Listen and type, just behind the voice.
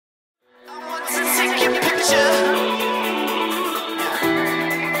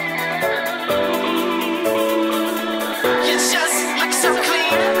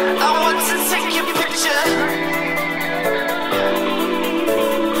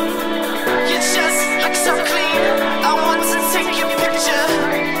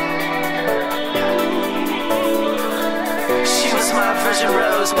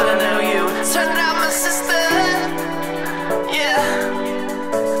Rose, but I know you turned out my sister. Yeah,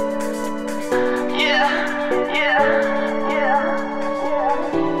 yeah, yeah, yeah, yeah.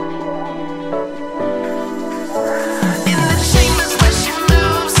 In the chambers where she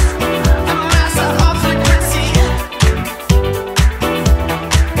moves, a mass of awfully pretty.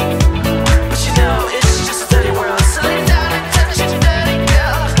 But you know it's just a dirty world, so lay down and touch your dirty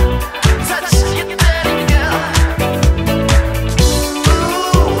girl. Touch your dirty girl.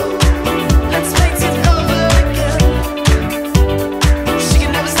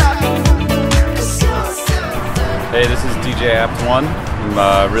 Hey, this is DJ APT ONE.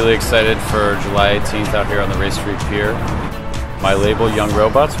 I'm really excited for July 18th out here on the Race Street Pier. My label, Young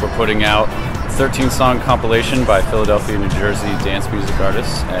Robots, we're putting out a 13-song compilation by Philadelphia, New Jersey dance music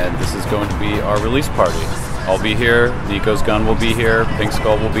artists, and this is going to be our release party. I'll be here, Nico's Gun will be here, Pink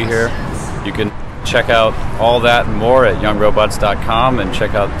Skull will be here. You can check out all that and more at youngrobots.com and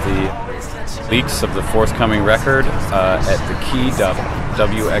check out the leaks of the forthcoming record at thekey.wxpn.org.